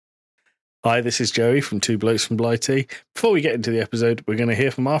Hi, this is Joey from Blokes From Blighty. Before we get into the episode, we're going to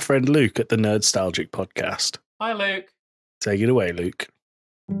hear from our friend Luke at the Nerdstalgic podcast. Hi, Luke. Take it away, Luke.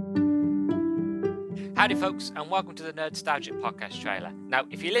 Howdy, folks, and welcome to the Nerdstalgic podcast trailer. Now,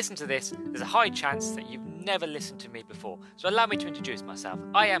 if you listen to this, there's a high chance that you've never listened to me before, so allow me to introduce myself.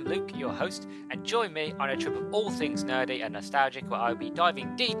 I am Luke, your host, and join me on a trip of all things nerdy and nostalgic where I'll be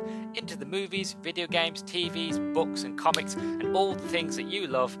diving deep into the movies, video games, TVs, books, and comics, and all the things that you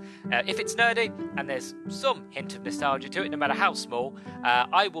love. If it's nerdy, and there's some hint of nostalgia to it, no matter how small,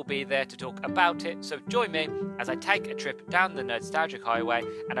 I will be there to talk about it, so join me as I take a trip down the Nerdstalgic highway,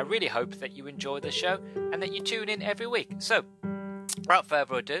 and I really hope that you enjoy the show and that you tune in every week. So, without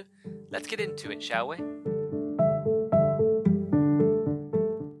further ado, let's get into it, shall we?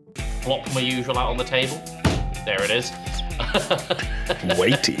 Plop my usual out on the table. There it is.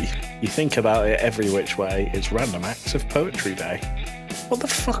 Weighty. You think about it every which way, it's Random Acts of Poetry Day. What the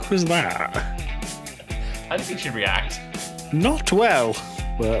fuck was that? How do you think you should react? Not well.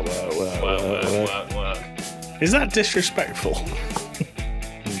 Work. Work. Is that disrespectful?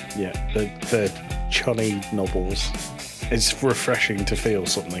 Yeah, the Johnny Nobbles. It's refreshing to feel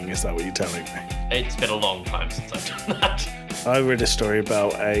something, is that what you're telling me? It's been a long time since I've done that. I read a story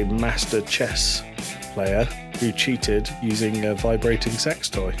about a master chess player who cheated using a vibrating sex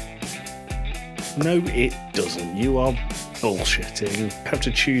toy. No, it doesn't. You are bullshitting. You have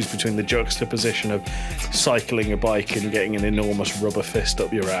to choose between the juxtaposition of cycling a bike and getting an enormous rubber fist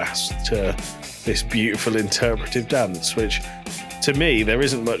up your ass to this beautiful interpretive dance, which, to me, there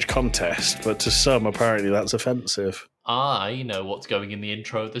isn't much contest, but to some, apparently, that's offensive. I know what's going in the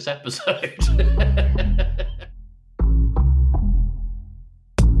intro of this episode.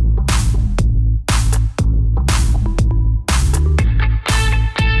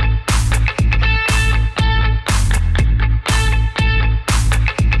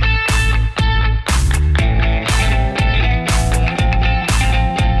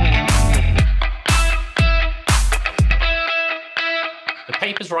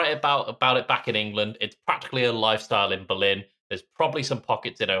 Right about it back in England. It's practically a lifestyle in Berlin. There's probably some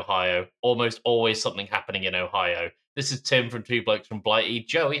pockets in Ohio. Almost always something happening in Ohio. This is Tim from Blokes From Blighty.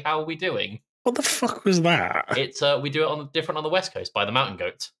 Joey, how are we doing? What the fuck was that? It's we do it different on the West Coast by the Mountain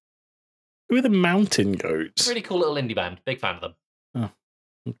Goats. Who are the Mountain Goats? Really cool little indie band. Big fan of them.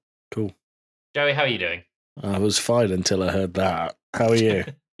 Oh, cool. Joey, how are you doing? I was fine until I heard that. How are you?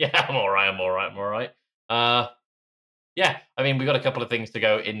 Yeah, I'm all right. Yeah, I mean, we've got a couple of things to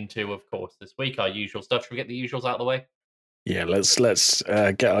go into, of course, this week. Our usual stuff. Should we get the usuals out of the way? Yeah, let's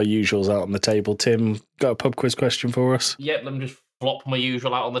get our usuals out on the table. Tim, got a pub quiz question for us? Yep, let me just flop my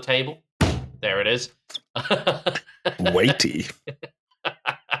usual out on the table. There it is. Weighty.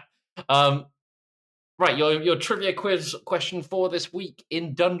 Right, your trivia quiz question for this week.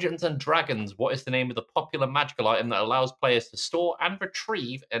 In Dungeons and Dragons, what is the name of the popular magical item that allows players to store and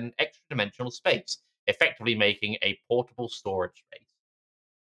retrieve an extra-dimensional space, effectively making a portable storage space?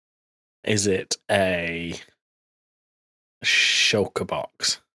 Is it a shulker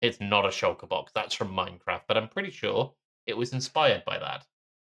box? It's not a shulker box. That's from Minecraft, but I'm pretty sure it was inspired by that.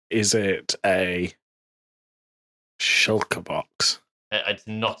 Is it a shulker box? It's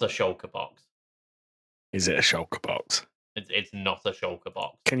not a shulker box. Is it a shulker box? It's not a shulker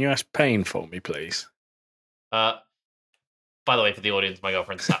box. Can you ask Payne for me, please? By the way, for the audience, my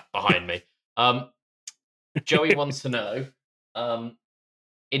girlfriend sat behind me. Joey wants to know,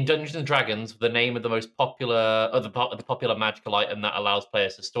 in Dungeons and Dragons, the name of the most popular, the popular magical item that allows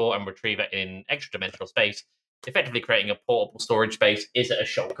players to store and retrieve it in extra-dimensional space, effectively creating a portable storage space. Is it a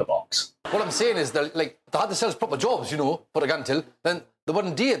shulker box? What I'm saying is that, they had themselves proper jobs, but again, then they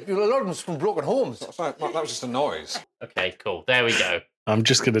wouldn't do it. A lot of them's from broken homes. That was just a noise. Okay, cool. There we go. I'm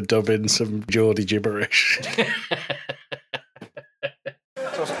just going to dub in some Geordie gibberish.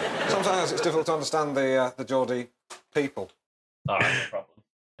 Sometimes it's difficult to understand the Geordie people. All right, no problem.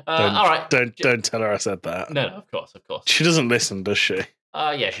 All right. Don't tell her I said that. No, of course. She doesn't listen, does she?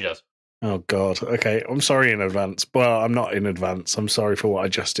 Yeah, she does. Oh, God. Okay, I'm sorry in advance. Well, I'm not in advance. I'm sorry for what I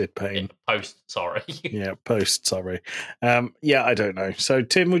just did, Payne. Sorry. Yeah, sorry. Yeah, I don't know. So,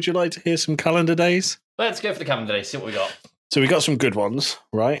 Tim, would you like to hear some calendar days? Let's go for the calendar days, see what we got. So we got some good ones,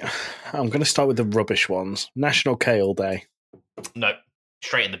 right? I'm going to start with the rubbish ones. National Kale Day. No,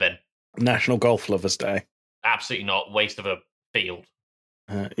 straight in the bin. National Golf Lovers Day. Absolutely not. Waste of a field.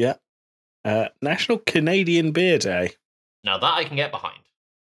 Yeah. National Canadian Beer Day. Now that I can get behind.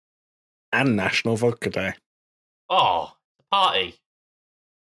 And National Vodka Day. Oh, the party.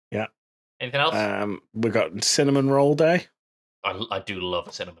 Yeah. Anything else? We got Cinnamon Roll Day. I do love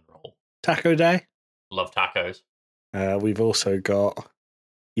a cinnamon roll. Taco Day. Love tacos. We've also got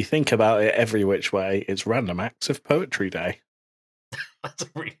you think about it every which way, it's Random Acts of Poetry Day. That's a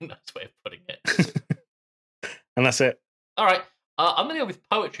really nice way of putting it. And that's it. All right. I'm going to go with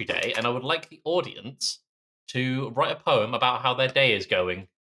Poetry Day, and I would like the audience to write a poem about how their day is going.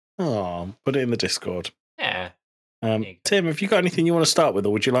 Oh, put it in the Discord. Yeah. Tim, have you got anything you want to start with,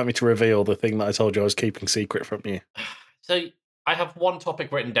 or would you like me to reveal the thing that I told you I was keeping secret from you? So I have one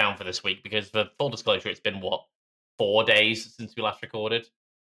topic written down for this week because, for full disclosure, it's been, 4 days since we last recorded?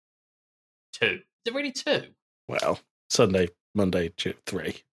 2. Is it really 2? Well, Sunday, Monday, 3.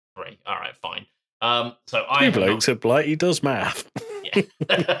 3. All right, fine. So Two blokes at Blighty does math. Yeah.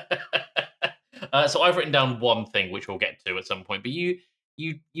 So I've written down one thing, which we'll get to at some point. But you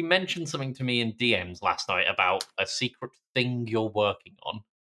mentioned something to me in DMs last night about a secret thing you're working on.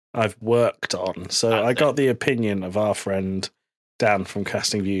 I've worked on. So I got the opinion of our friend Dan from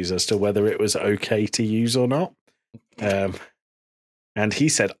Casting Views as to whether it was okay to use or not. And he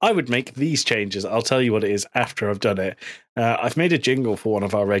said, I would make these changes. I'll tell you what it is after I've done it. I've made a jingle for one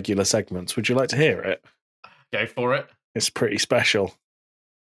of our regular segments. Would you like to hear it? Go for it. It's pretty special.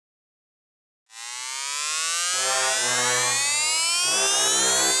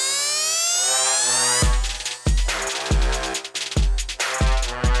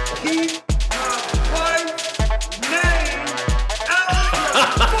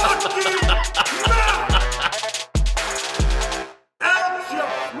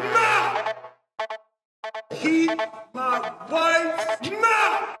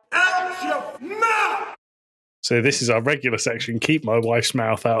 So this is our regular section. Keep my wife's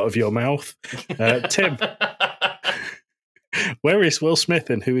mouth out of your mouth. Tim, where is Will Smith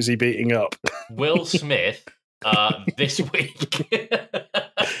and who is he beating up? Will Smith this week.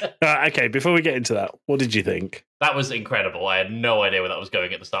 Okay, before we get into that, what did you think? That was incredible. I had no idea where that was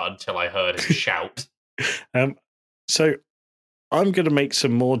going at the start until I heard him shout. So I'm going to make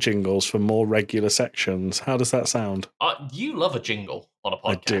some more jingles for more regular sections. How does that sound? You love a jingle on a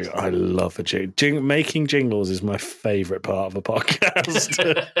podcast. I do. I love a jingle. Making jingles is my favourite part of a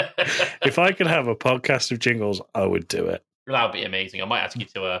podcast. If I could have a podcast of jingles, I would do it. That would be amazing. I might ask you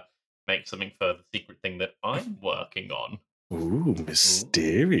to make something for the secret thing that I'm working on. Ooh,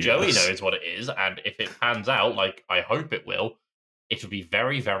 mysterious. Joey knows what it is, and if it pans out, like I hope it will, it would be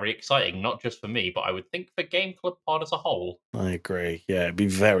very, very exciting, not just for me, but I would think for Game Club Pod as a whole. I agree. Yeah, it'd be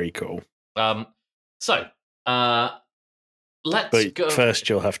very cool. So, let's go. First,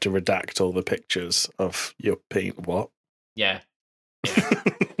 you'll have to redact all the pictures of your paint. What? Yeah.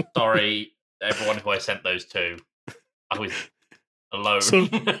 Sorry, everyone who I sent those to. I was alone.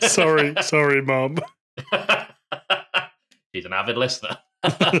 Sorry, Mum. She's an avid listener.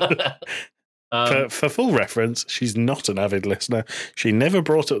 For full reference, she's not an avid listener. She never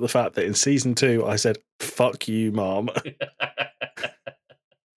brought up the fact that in season 2, I said, fuck you, Mom.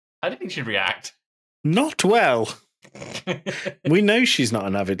 How do you think she'd react? Not well. We know she's not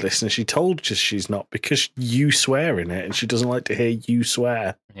an avid listener. She told us she's not because you swear in it and she doesn't like to hear you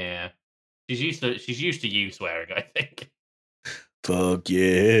swear. Yeah. She's used to you swearing, I think. Fuck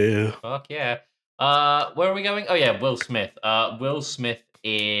yeah. Fuck yeah. Where are we going? Oh yeah, Will Smith. Will Smith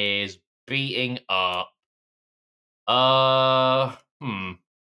is beating up. Who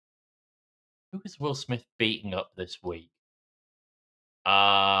is Will Smith beating up this week?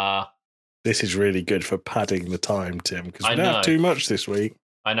 This is really good for padding the time, Tim, because we don't have too much this week.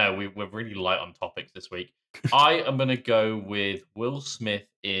 I know, we're really light on topics this week. I am going to go with Will Smith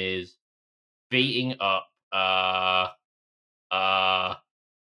is beating up.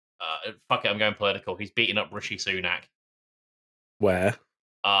 Fuck it, I'm going political. He's beating up Rishi Sunak. Where?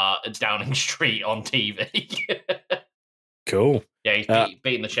 Downing Street on TV. Cool. Yeah, he's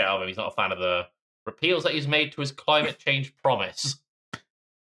beating the shit out of him. He's not a fan of the repeals that he's made to his climate change promise.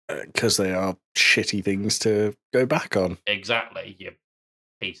 Because they are shitty things to go back on. Exactly, you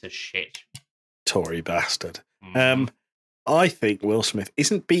piece of shit. Tory bastard. I think Will Smith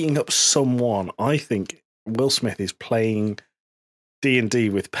isn't beating up someone. I think Will Smith is playing D&D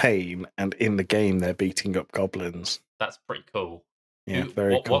with Pain, and in the game they're beating up goblins. That's pretty cool. Yeah,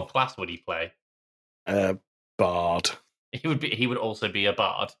 very cool. What class would he play? Bard. He would also be a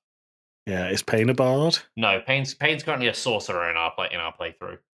bard. Yeah, is Pain a bard? No, Pain's currently a sorcerer in our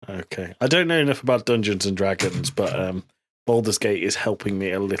playthrough. Okay, I don't know enough about Dungeons and Dragons, but Baldur's Gate is helping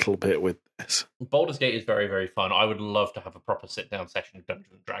me a little bit with this. Baldur's Gate is very, very fun. I would love to have a proper sit-down session of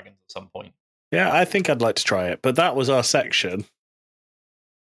Dungeons and Dragons at some point. Yeah, I think I'd like to try it, but that was our section.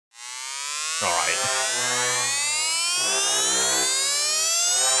 All right.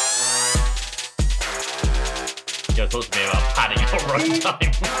 You talk to me about padding your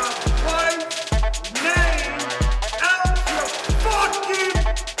runtime.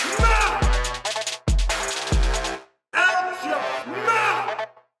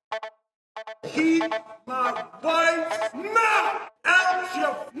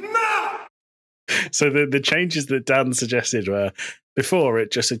 So the changes that Dan suggested were, before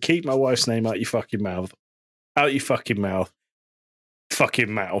it just said, keep my wife's name out your fucking mouth. Out your fucking mouth.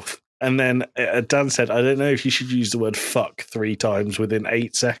 Fucking mouth. And then Dan said, I don't know if you should use the word fuck 3 times within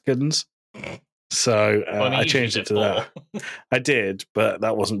 8 seconds. So I changed it to that. I did, but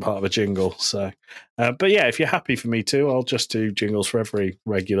that wasn't part of a jingle. So, but yeah, if you're happy for me to, I'll just do jingles for every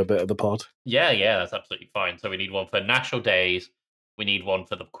regular bit of the pod. Yeah, that's absolutely fine. So we need one for National Days. We need one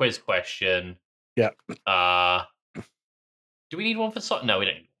for the quiz question. Yeah. Do we need one for song? No, we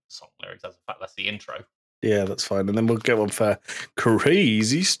don't need song lyrics. That's the intro. Yeah, that's fine. And then we'll get one for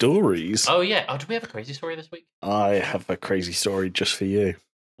crazy stories. Oh, yeah. Oh, do we have a crazy story this week? I have a crazy story just for you.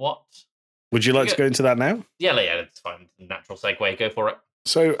 What? Would you like to go into that now? Yeah, that's fine. Natural segue. Go for it.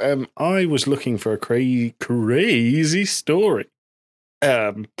 So I was looking for a crazy story.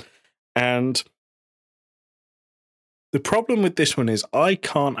 And the problem with this one is I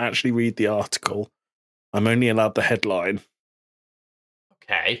can't actually read the article. I'm only allowed the headline.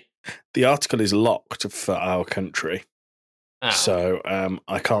 Okay. The article is locked for our country. Oh. So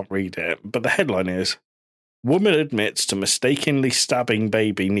I can't read it. But the headline is, woman admits to mistakenly stabbing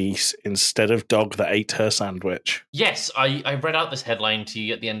baby niece instead of dog that ate her sandwich. Yes, I read out this headline to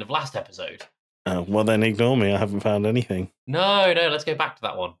you at the end of last episode. Oh, well, then ignore me. I haven't found anything. No, let's go back to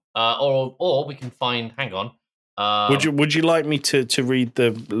that one. Or we can find... Hang on. Would you like me to read the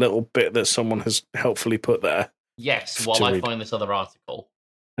little bit that someone has helpfully put there? Yes, while I find this other article.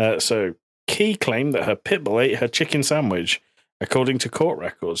 So, Key claimed that her pit bull ate her chicken sandwich. According to court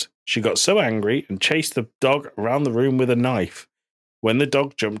records, she got so angry and chased the dog around the room with a knife. When the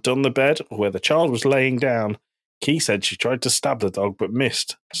dog jumped on the bed where the child was laying down, Key said she tried to stab the dog but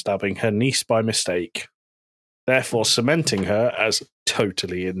missed, stabbing her niece by mistake, therefore cementing her as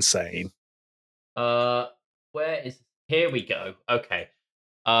totally insane. Where is... Here we go. Okay.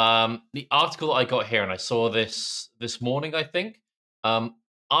 The article that I got here, and I saw this morning, I think.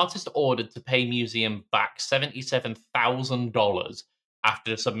 Artist ordered to pay museum back $77,000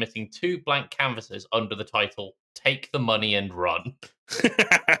 after submitting 2 blank canvases under the title "Take the Money and Run."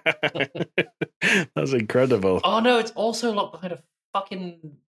 That's incredible. Oh no, it's also locked behind a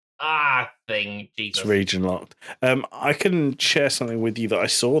fucking thing. Jesus. It's region locked. I can share something with you that I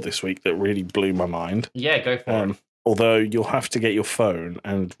saw this week that really blew my mind. Yeah, go for it. Although you'll have to get your phone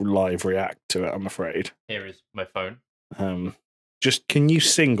and live react to it, I'm afraid. Here is my phone. Just, can you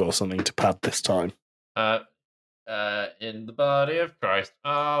sing or something to pad this time? In the body of Christ.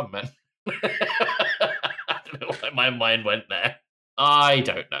 Amen. I don't know why my mind went there. I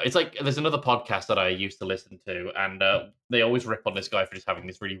don't know. It's like, there's another podcast that I used to listen to, and they always rip on this guy for just having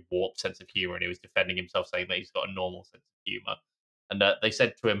this really warped sense of humor, and he was defending himself, saying that he's got a normal sense of humor. And they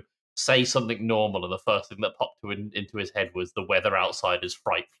said to him, say something normal, and the first thing that popped into his head was, the weather outside is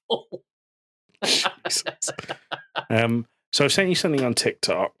frightful. So I've sent you something on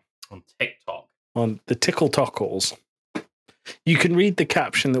TikTok. On TikTok? On the Tickle Tockles. You can read the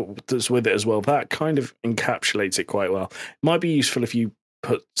caption that's with it as well. That kind of encapsulates it quite well. It might be useful if you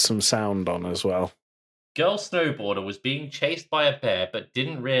put some sound on as well. Girl snowboarder was being chased by a bear, but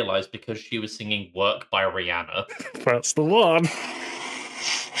didn't realise because she was singing Work by Rihanna. That's the one.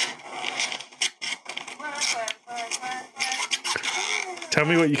 Tell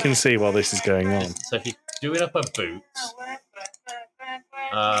me what you can see while this is going on. So he's doing up her boots.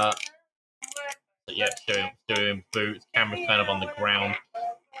 Yeah, doing boots. Camera's kind of on the ground.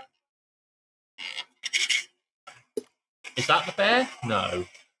 Is that the bear? No.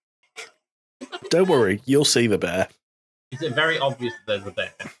 Don't worry, you'll see the bear. Is it very obvious that there's a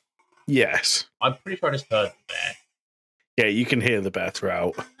bear? Yes. I'm pretty sure I just heard the bear. Yeah, you can hear the bear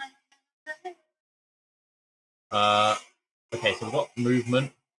throughout. Okay, so we've got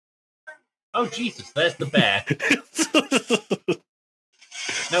movement. Oh, Jesus, there's the bear.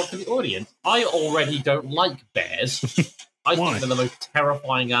 Now, for the audience, I already don't like bears. I think they're the most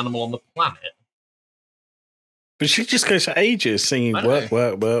terrifying animal on the planet. But she just goes for ages singing work,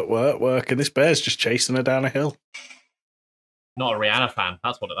 and this bear's just chasing her down a hill. Not a Rihanna fan.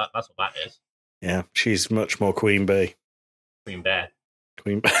 That's what that is. Yeah, she's much more Queen Bee. Queen Bear.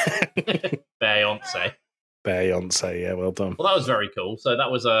 Queen Bear. Beyonce. Beyonce, yeah, well done. Well, that was very cool. So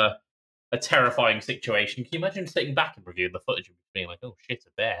that was a terrifying situation. Can you imagine sitting back and reviewing the footage and being like, oh shit, a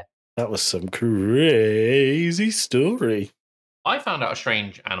bear? That was some crazy story. I found out a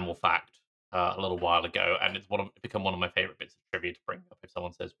strange animal fact a little while ago, and it's become one of my favourite bits of trivia to bring up if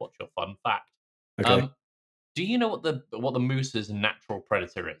someone says, what's your fun fact? Okay. Do you know what the moose's natural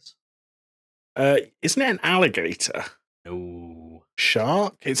predator is? Isn't it an alligator? No.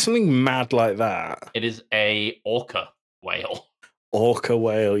 Shark? It's something mad like that. It is a orca whale. Orca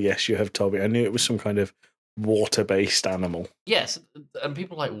whale, yes, you have told me. I knew it was some kind of water-based animal. Yes, and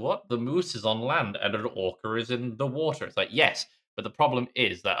people are like, what? The moose is on land and an orca is in the water. It's like, yes, but the problem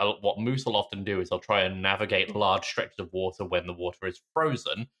is that what moose will often do is they'll try and navigate large stretches of water when the water is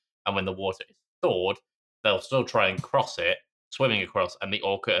frozen, and when the water is thawed, they'll still try and cross it, swimming across, and the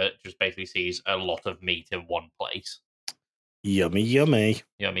orca just basically sees a lot of meat in one place. Yummy, yummy.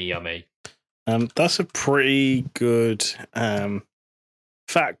 Yummy, yummy. That's a pretty good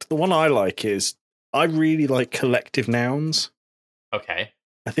fact. The one I like is I really like collective nouns. Okay.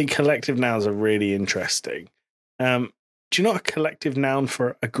 I think collective nouns are really interesting. Do you know what a collective noun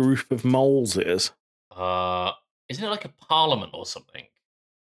for a group of moles is? Isn't it like a parliament or something?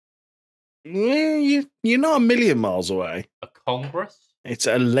 You're not a million miles away. A congress? It's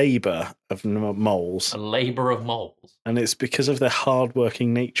a labour of moles. A labour of moles. And it's because of their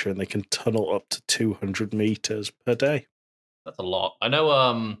hard-working nature, and they can tunnel up to 200 metres per day. That's a lot. I know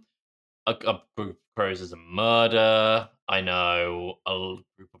a group of crows is a murder. I know a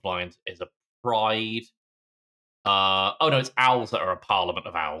group of lions is a pride. Oh no, it's owls that are a parliament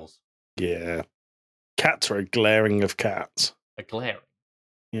of owls. Yeah. Cats are a glaring of cats. A glaring?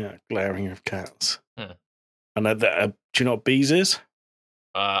 Yeah, glaring of cats. Huh. And do you know what bees is?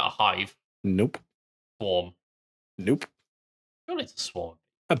 A hive. Nope. Swarm. Nope. Surely it's a swarm.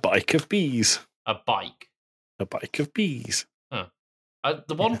 A bike of bees. A bike. A bike of bees. Huh.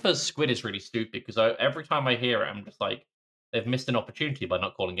 The one for squid is really stupid because every time I hear it, I'm just like, they've missed an opportunity by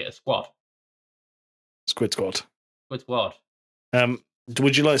not calling it a squad. Squid squad. Squid squad.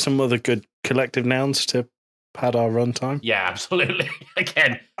 Would you like some other good collective nouns to pad our runtime? Yeah, absolutely.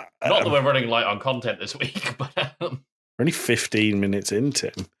 Again, not that we're running light on content this week, but we're only 15 minutes in,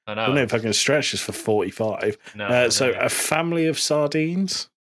 Tim. I know. I don't know if I can stretch this for 45. No. So a family of sardines.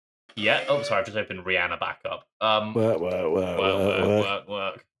 Yeah. Oh, sorry. I've just opened Rihanna back up.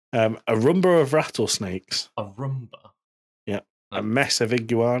 Work. A rumba of rattlesnakes. A rumba. Yeah. A mess of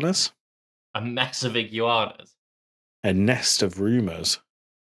iguanas. A mess of iguanas. A nest of rumours.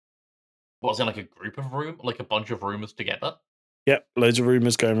 What's it, like a group of like a bunch of rumours together? Yep, loads of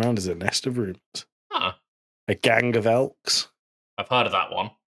rumours going around as a nest of rumours. Huh. A gang of elks. I've heard of that one.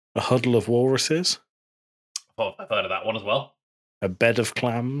 A huddle of walruses. I've heard of that one as well. A bed of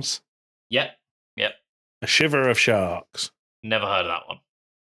clams. Yep. A shiver of sharks. Never heard of that one.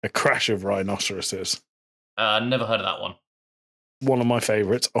 A crash of rhinoceroses. Never heard of that one. One of my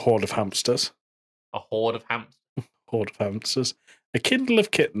favourites, a horde of hamsters. A horde of hamsters. Horde of hamsters. A kindle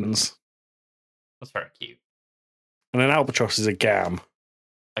of kittens. That's very cute. And an albatross is a gam.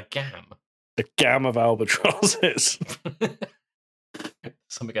 A gam? A gam of albatrosses.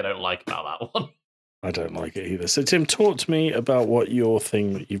 Something I don't like about that one. I don't like it either. So, Tim, talk to me about what your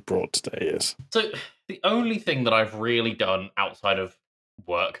thing that you've brought today is. So, the only thing that I've really done outside of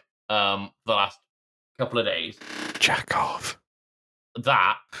work the last couple of days... Jack off.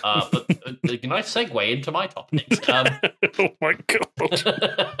 That, but a nice segue into my topic. Oh my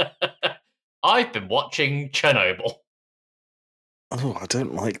God. I've been watching Chernobyl. Oh, I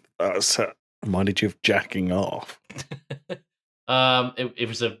don't like that. So, reminded you of jacking off. It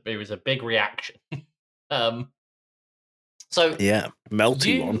was a big reaction. So yeah,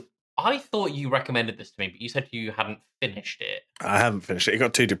 melty one. I thought you recommended this to me, but you said you hadn't finished it. I haven't finished it. It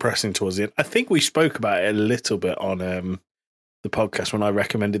got too depressing towards the end. I think we spoke about it a little bit on the podcast when I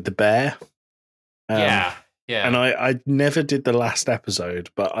recommended The Bear. Yeah. And I never did the last episode,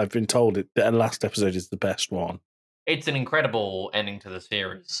 but I've been told the last episode is the best one. It's an incredible ending to the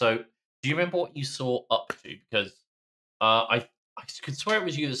series. So, do you remember what you saw up to? Because I could swear it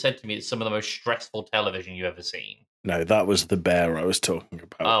was you that said to me it's some of the most stressful television you've ever seen. No, that was The Bear I was talking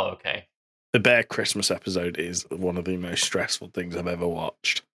about. Oh, okay. The Bear Christmas episode is one of the most stressful things I've ever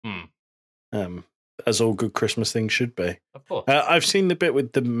watched. As all good Christmas things should be. Of course. I've seen the bit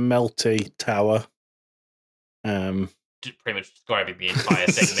with the melty tower. Pretty much describing the entire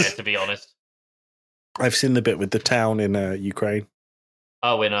thing there, to be honest. I've seen the bit with the town in Ukraine.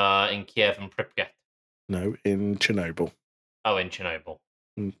 Oh, in Kiev and Pripyat. No, in Chernobyl. Oh, in Chernobyl.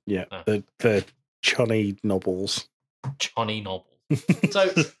 Yeah, the Johnny Nobbles. Johnny Nobbles. So,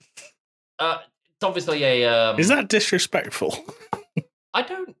 it's obviously a... Is that disrespectful? I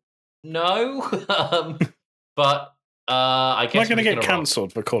don't know, but I guess... Am I going to get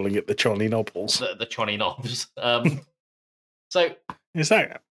cancelled for calling it the Johnny Nobbles? The Johnny Knobs. So... Is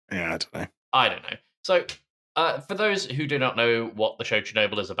that... Yeah, I don't know. I don't know. So, for those who do not know what the show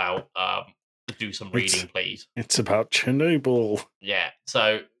Chernobyl is about, do some reading, please. It's about Chernobyl. Yeah,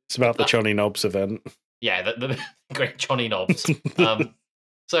 so... It's about the Johnny Knobs event. Yeah, the great Johnny Knobs.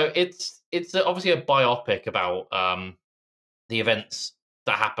 So it's obviously a biopic about the events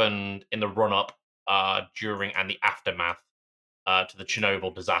that happened in the run-up, during, and the aftermath to the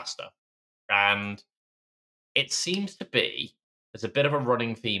Chernobyl disaster. And it seems to be, there's a bit of a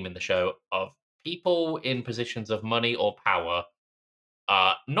running theme in the show of people in positions of money or power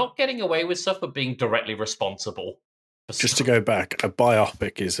not getting away with stuff, but being directly responsible for Just to stuff. go back, a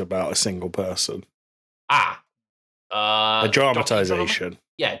biopic is about a single person. A A dramatization.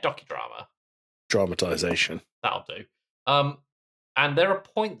 Yeah, docudrama. Dramatization. That'll do. And there are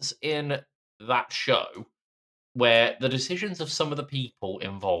points in that show where the decisions of some of the people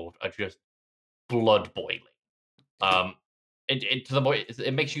involved are just blood boiling. To the point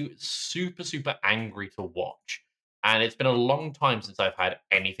it makes you super, super angry to watch. And it's been a long time since I've had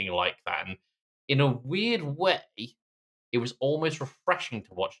anything like that. And in a weird way, it was almost refreshing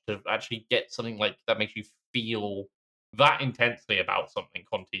to watch, to actually get something like that makes you feel that intensely about something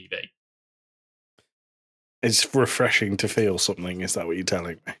on TV. It's refreshing to feel something. Is that what you're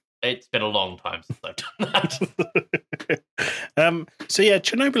telling me? It's been a long time since I've done that. So yeah,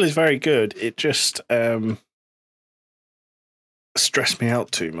 Chernobyl is very good. It just stressed me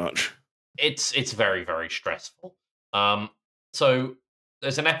out too much. It's very, very stressful. So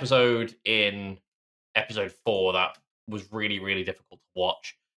there's an episode in episode 4 that was really, really difficult to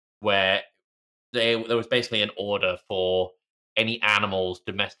watch, where there was basically an order for any animals,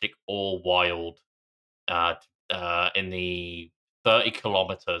 domestic or wild, in the 30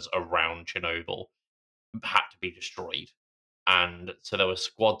 kilometers around Chernobyl had to be destroyed. And so there were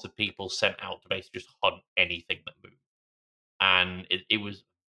squads of people sent out to basically just hunt anything that moved. And it was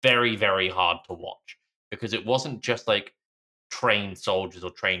very, very hard to watch, because it wasn't just like trained soldiers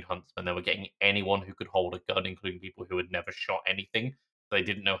or trained huntsmen. They were getting anyone who could hold a gun, including people who had never shot anything. They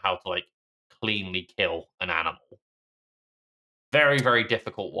didn't know how to like cleanly kill an animal. Very, very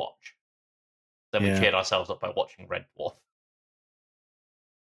difficult watch. Then we cheered ourselves up by watching Red Dwarf.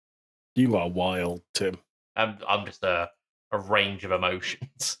 You are wild, Tim. I'm just a range of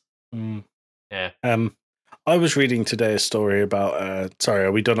emotions. Mm. Yeah. I was reading today a story about. Sorry,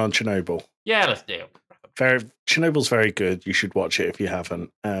 are we done on Chernobyl? Yeah, let's do. Chernobyl's very good. You should watch it if you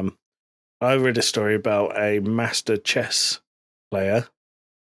haven't. I read a story about a master chess player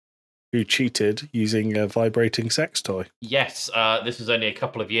who cheated using a vibrating sex toy. Yes, this was only a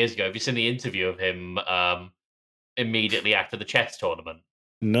couple of years ago. Have you seen the interview of him immediately after the chess tournament?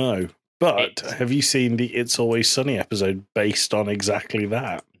 No, but have you seen the It's Always Sunny episode based on exactly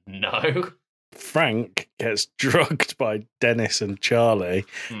that? No. Frank gets drugged by Dennis and Charlie,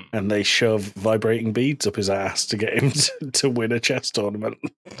 and they shove vibrating beads up his ass to get him to win a chess tournament.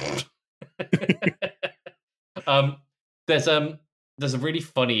 There's a really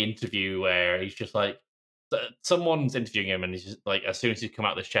funny interview where he's just like, someone's interviewing him, and he's just like, as soon as he's come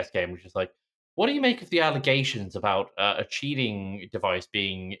out of this chess game, he's just like, what do you make of the allegations about a cheating device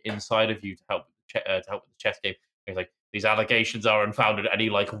being inside of you to help with the chess game? And he's like, these allegations are unfounded, and he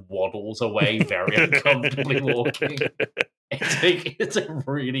like waddles away very uncomfortably walking. It's a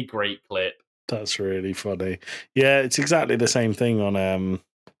really great clip. That's really funny. Yeah, it's exactly the same thing on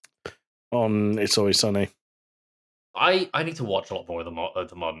It's Always Sunny. I need to watch a lot more of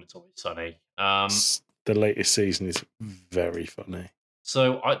the modern It's Always Sunny. The latest season is very funny.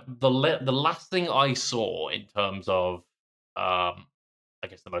 So the last thing I saw in terms of, I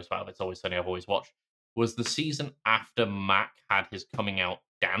guess the most out of It's Always Sunny I've always watched was the season after Mac had his coming out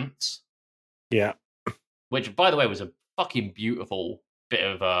dance. Yeah. Which, by the way, was a fucking beautiful bit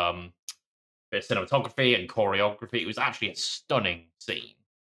of cinematography and choreography. It was actually a stunning scene.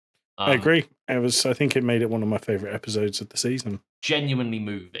 I agree. I think it made it one of my favorite episodes of the season. Genuinely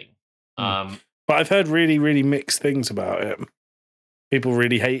moving. But I've heard really, really mixed things about it. People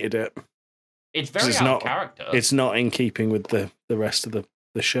really hated it. It's very out of character. It's not in keeping with the rest of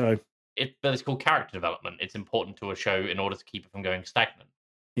the show. But it's called character development. It's important to a show in order to keep it from going stagnant.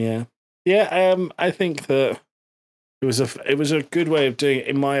 Yeah. I think that it was a good way of doing it,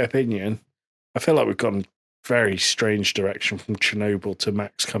 in my opinion. I feel like we've gone very strange direction from Chernobyl to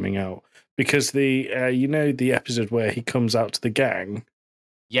Max coming out, because the the episode where he comes out to the gang.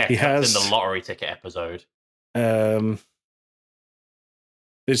 Yeah, that's in the lottery ticket episode.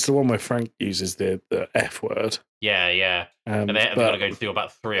 It's the one where Frank uses the F word. Yeah. And they've got to go through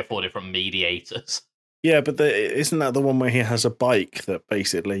about 3 or 4 different mediators. Yeah, but isn't that the one where he has a bike that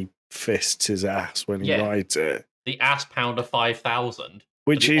basically fists his ass when he rides it? The Ass Pounder 5000.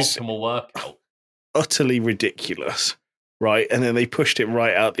 Which is optimal workout. Utterly ridiculous, right? And then they pushed it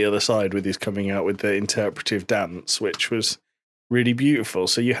right out the other side with his coming out with the interpretive dance, which was really beautiful.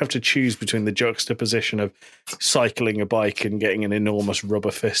 So you have to choose between the juxtaposition of cycling a bike and getting an enormous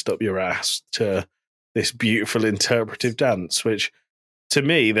rubber fist up your ass to this beautiful interpretive dance, which to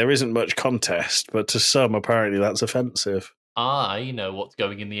me, there isn't much contest, but to some, apparently that's offensive. I know what's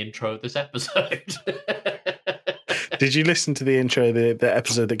going in the intro of this episode. Did you listen to the intro, the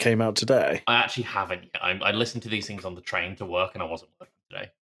episode that came out today? I actually haven't yet. I listened to these things on the train to work, and I wasn't working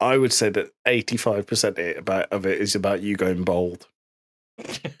today. I would say that 85% of it is about you going bald.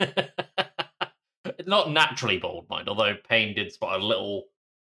 Not naturally bald, mind, although Payne did spot a little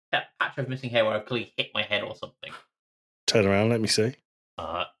patch of missing hair where I clearly hit my head or something. Turn around, let me see.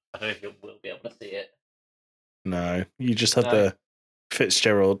 I don't know if you will be able to see it. No, you just had the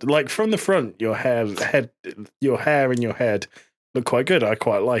Fitzgerald. Like from the front, your hair and your head look quite good. I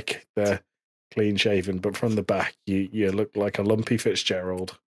quite like the clean shaven, but from the back, you look like a lumpy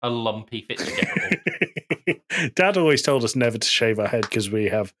Fitzgerald. A lumpy Fitzgerald. Dad always told us never to shave our head because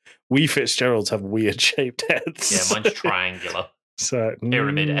we Fitzgeralds have weird shaped heads. Yeah, mine's triangular. So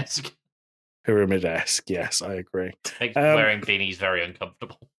Pyramid-esque. Pyramid-esque, yes, I agree. Makes wearing beanies very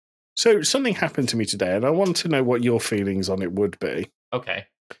uncomfortable. So something happened to me today, and I want to know what your feelings on it would be. Okay.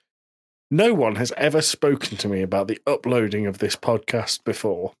 No one has ever spoken to me about the uploading of this podcast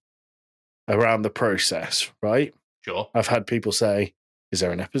before, around the process, right? Sure. I've had people say, is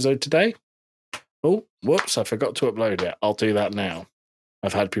there an episode today? Oh, whoops, I forgot to upload it. I'll do that now.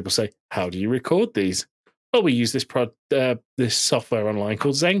 I've had people say, how do you record these? Oh, we use this software online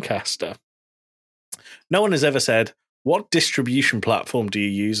called Zencaster. No one has ever said, what distribution platform do you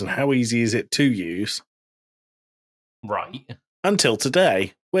use and how easy is it to use? Right. Until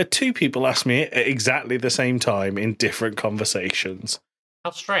today, where two people asked me at exactly the same time in different conversations.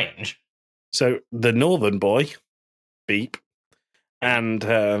 How strange. So the Northern boy, Beep,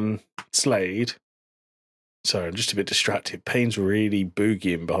 and Slade. Sorry, I'm just a bit distracted. Payne's really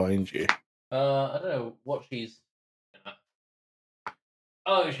boogieing behind you. I don't know what she's...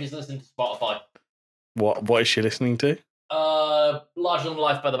 Oh, she's listening to Spotify. What is she listening to? Larger Than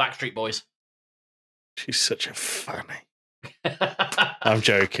Life by the Backstreet Boys. She's such a fanny. I'm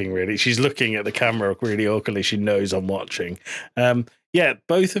joking, really. She's looking at the camera really awkwardly. She knows I'm watching. Yeah,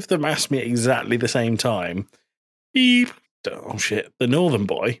 both of them asked me exactly the same time. Beep. Oh, shit. The Northern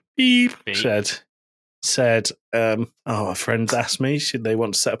boy, beep. said, a friend's asked me, they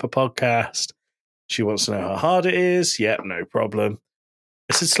want to set up a podcast. She wants to know how hard it is. Yeah, no problem.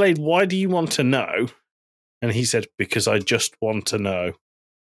 I said, Slade, why do you want to know? And he said, because I just want to know.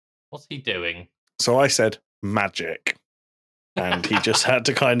 What's he doing? So I said, magic. And he just had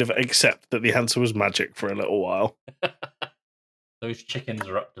to kind of accept that the answer was magic for a little while. Those chickens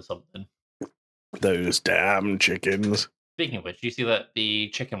are up to something. Those damn chickens. Speaking of which, do you see that the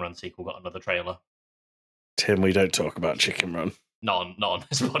Chicken Run sequel got another trailer? Tim, we don't talk about Chicken Run. Not on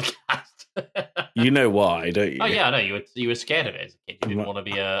this podcast. You know why, don't you? Oh yeah, I know. You were scared of it as a kid. You didn't want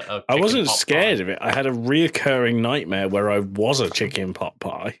to be a I wasn't pot scared pie. of it. I had a reoccurring nightmare where I was a chicken pot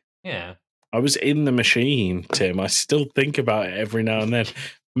pie. Yeah. I was in the machine, Tim. I still think about it every now and then,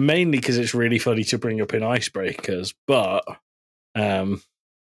 mainly because it's really funny to bring up in icebreakers. But have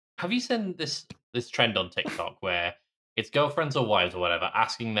you seen this trend on TikTok where it's girlfriends or wives or whatever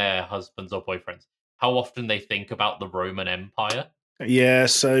asking their husbands or boyfriends how often they think about the Roman Empire? yeah,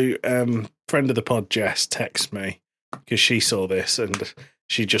 so friend of the pod, Jess, texted me because she saw this and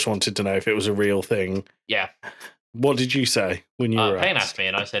she just wanted to know if it was a real thing. Yeah. What did you say when you were Payne asked? asked me,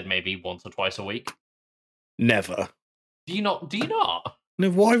 and I said maybe once or twice a week. Never. Do you not? No,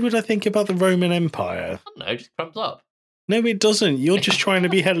 why would I think about the Roman Empire? I don't know, it just comes up. No, it doesn't. You're just trying to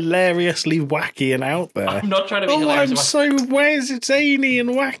be hilariously wacky and out there. I'm not trying to be Oh, hilarious. I'm so zany and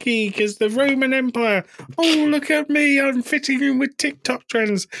wacky because the Roman Empire. Oh, look at me. I'm fitting in with TikTok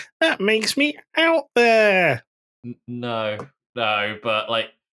trends. That makes me out there. No, but like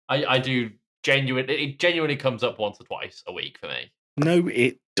I do it genuinely comes up once or twice a week for me. No,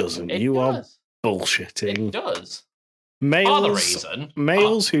 it doesn't. It you does. are bullshitting. It does. Males, the reason.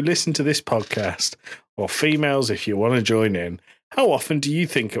 males who listen to this podcast, or females if you want to join in, how often do you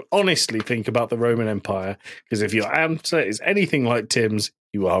honestly think about the Roman Empire? Because if your answer is anything like Tim's,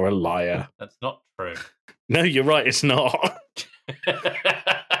 you are a liar. That's not true. No, you're right, it's not.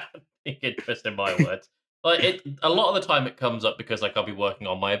 You can twist in my words. Like a lot of the time it comes up because like I'll be working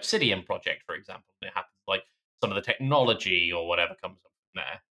on my Obsidian project, for example. And it happens like some of the technology or whatever comes up from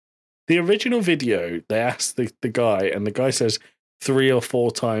there. The original video, they asked the guy, and the guy says 3 or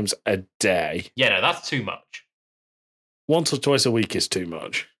 4 times a day. Yeah, no, that's too much. Once or twice a week is too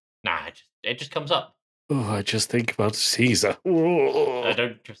much. Nah, it just comes up. Oh, I just think about Caesar. Oh. I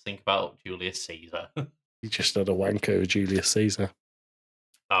don't just think about Julius Caesar. You just had a wanko of Julius Caesar.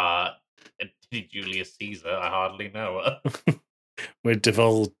 Julius Caesar, I hardly know her. We're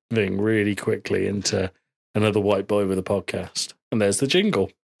devolving really quickly into another white boy with a podcast. And there's the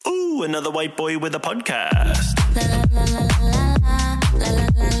jingle. Ooh, another white boy with a podcast.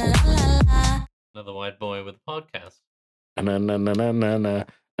 Another white boy with a podcast.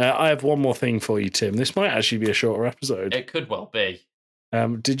 I have one more thing for you, Tim. This might actually be a shorter episode. It could well be.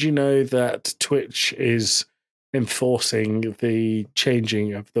 Did you know that Twitch is enforcing the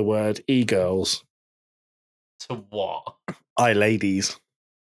changing of the word e-girls? To what? I-ladies.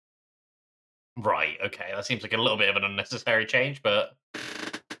 Right, okay. That seems like a little bit of an unnecessary change, but...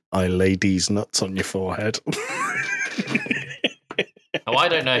 I-ladies nuts on your forehead. Oh, I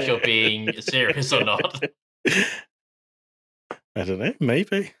don't know if you're being serious or not. I don't know,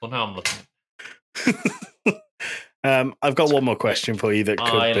 maybe. Well, now I'm looking. I've got one more question for you that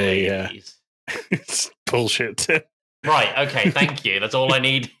could be... ladies. It's bullshit, Tim. Right, okay, thank you. That's all I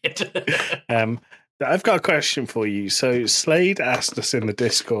needed. I've got a question for you. So Slade asked us in the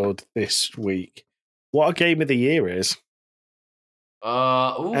Discord this week what a game of the year is.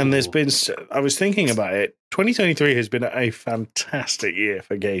 And there's been... I was thinking about it. 2023 has been a fantastic year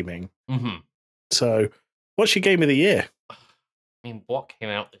for gaming. Mm-hmm. So what's your game of the year? I mean, what came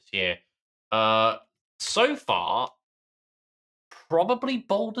out this year? So far, probably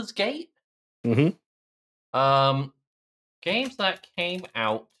Baldur's Gate. Mm-hmm. Games that came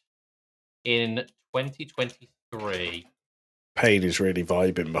out in 2023. Pain is really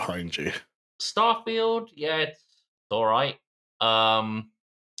vibing behind you. Starfield, yeah, it's all right.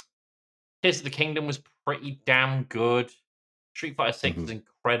 Tears of the Kingdom was pretty damn good. Street Fighter 6 is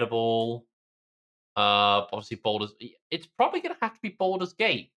incredible. Obviously, Baldur's... It's probably going to have to be Baldur's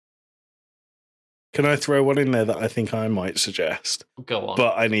Gate. Can I throw one in there that I think I might suggest? Go on.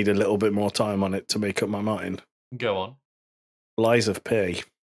 But I need a little bit more time on it to make up my mind. Go on. Lies of P.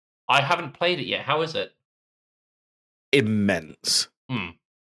 I haven't played it yet. How is it? Immense. Hmm.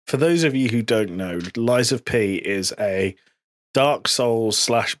 For those of you who don't know, Lies of P is a Dark Souls /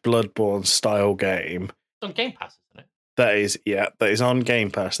 Bloodborne style game. It's on Game Pass, isn't it? That is on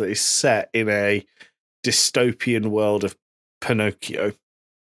Game Pass, that is set in a dystopian world of Pinocchio.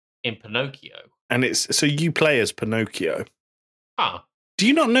 In Pinocchio? And it's so you play as Pinocchio. Huh. Do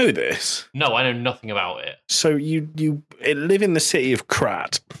you not know this? No, I know nothing about it. So you live in the city of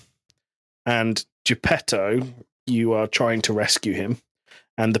Krat, and Geppetto, you are trying to rescue him,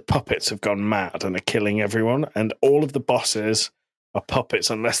 and the puppets have gone mad and are killing everyone, and all of the bosses are puppets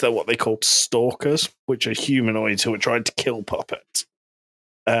unless they're what they call stalkers, which are humanoids who are trying to kill puppets.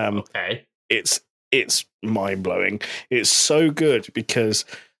 Okay. It's mind-blowing. It's so good because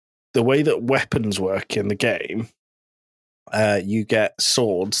the way that weapons work in the game, you get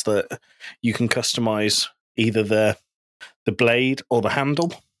swords that you can customize either the blade or the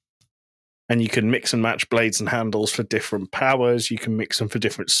handle, and you can mix and match blades and handles for different powers. You can mix them for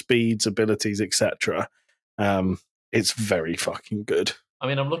different speeds, abilities, etc. It's very fucking good. I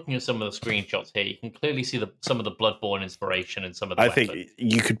mean, I'm looking at some of the screenshots here. You can clearly see some of the Bloodborne inspiration in some of the weapons. think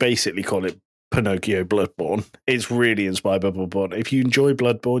you could basically call it Pinocchio Bloodborne. It's really inspired by Bloodborne. If you enjoy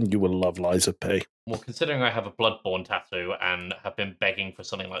Bloodborne, you will love Lies of P. Well, considering I have a Bloodborne tattoo and have been begging for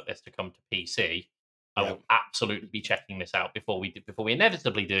something like this to come to PC, I will absolutely be checking this out before we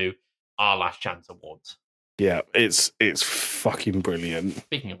inevitably do our Last Chance Awards. Yeah, it's fucking brilliant.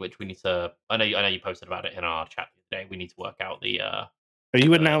 Speaking of which, we need to... I know you posted about it in our chat the other day. We need to work out the... Are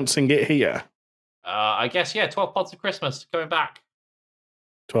you announcing it here? I guess, yeah, 12 Pods of Christmas coming back.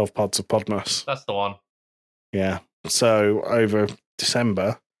 12 Pods of Podmas. That's the one. Yeah. So over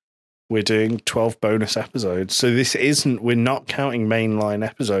December, we're doing 12 bonus episodes. So we're not counting mainline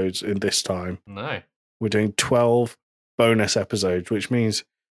episodes in this time. No. We're doing 12 bonus episodes, which means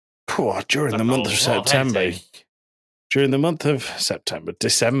during the month of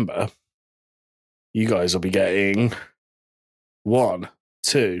December, you guys will be getting 1,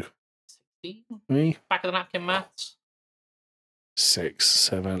 2, 3, back of the napkin maths. 6,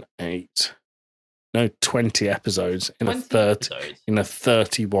 7, 8. No, 20 episodes in 20 episodes? in a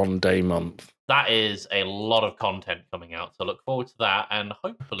 31-day month. That is a lot of content coming out, so look forward to that, and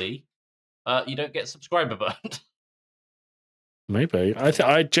hopefully you don't get subscriber burned. Maybe.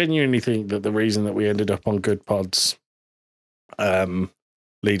 I genuinely think that the reason that we ended up on Good Pods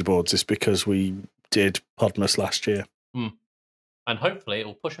leaderboards is because we did Podmas last year. And hopefully it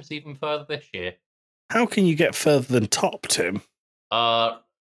will push us even further this year. How can you get further than top, Tim?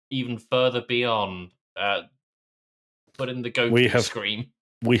 Even further beyond. Put in the go-to scream.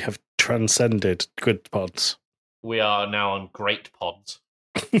 We have transcended Good Pods. We are now on Great Pods.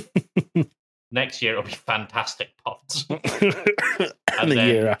 Next year it'll be Fantastic Pods. and the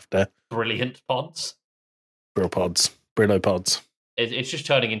year after, Brilliant Pods. Brillo Pods. It's just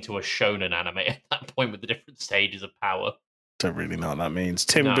turning into a shonen anime at that point with the different stages of power. Don't really know what that means.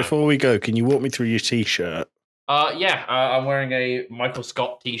 Tim, No. before we go, can you walk me through your T-shirt? I'm wearing a Michael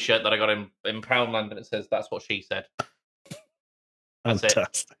Scott T-shirt that I got in Poundland, and it says "That's what she said." That's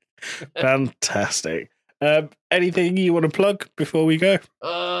Fantastic. Fantastic. Anything you want to plug before we go?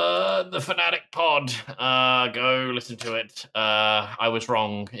 The Fanatic Pod. Go listen to it. I was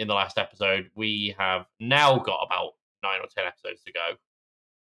wrong in the last episode. We have now got about 9 or 10 episodes to go.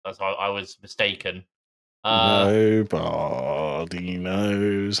 That's how I was mistaken. Nobody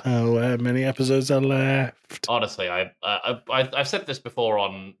knows how many episodes are left. Honestly, I've said this before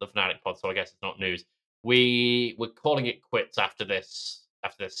on the Fanatic Pod, so I guess it's not news. We're calling it quits after this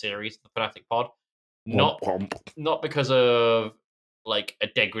series, the Fanatic Pod. Not because of like a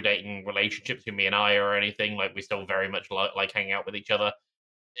degrading relationship between me and I or anything. Like, we still very much like hanging out with each other.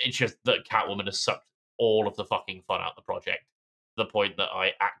 It's just that Catwoman has sucked all of the fucking fun out of the project, to the point that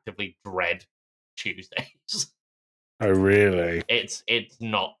I actively dread Tuesdays. Oh, really? It's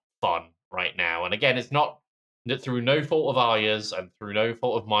not fun right now. And again, it's not through no fault of Arya's and through no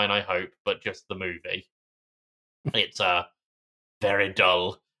fault of mine, I hope, but just the movie. It's very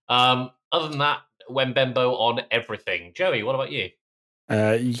dull. Other than that, Wembembo on everything. Joey, what about you?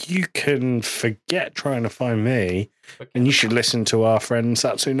 You can forget trying to find me, and you should listen to our friend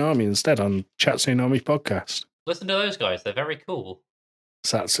Satsunami instead on Chatsunami podcast. Listen to those guys; they're very cool.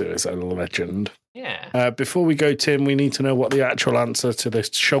 Satsu is a legend. Yeah. Before we go, Tim, we need to know what the actual answer to this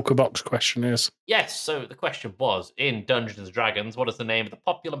Shulker Box question is. Yes. So the question was: in Dungeons and Dragons, what is the name of the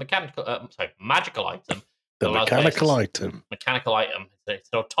popular magical item? The mechanical item. Mechanical item. It's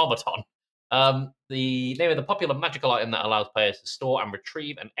an automaton. The name of the popular magical item that allows players to store and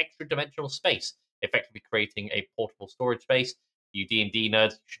retrieve an extra dimensional space, effectively creating a portable storage space. You D&D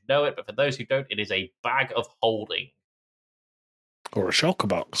nerds should know it, but for those who don't, it is a bag of holding. Or a Shulker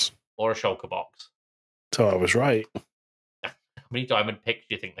Box. Or a Shulker Box. So I was right. How many diamond picks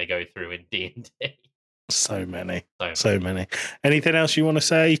do you think they go through in D&D? So many. So many. Anything else you want to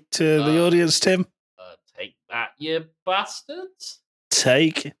say to the audience, Tim? Take that, you bastards.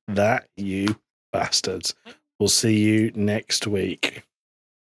 Take that, you bastards. We'll see you next week.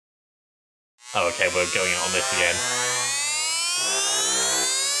 Oh, okay, we're going out on this again.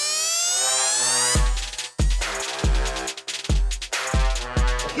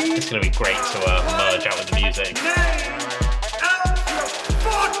 It's going to be great to merge out with the music.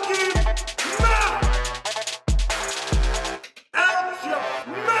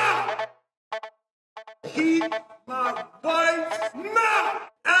 Keep my wife's mouth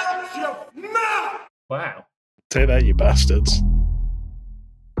out your mouth! Wow. Take that, you bastards.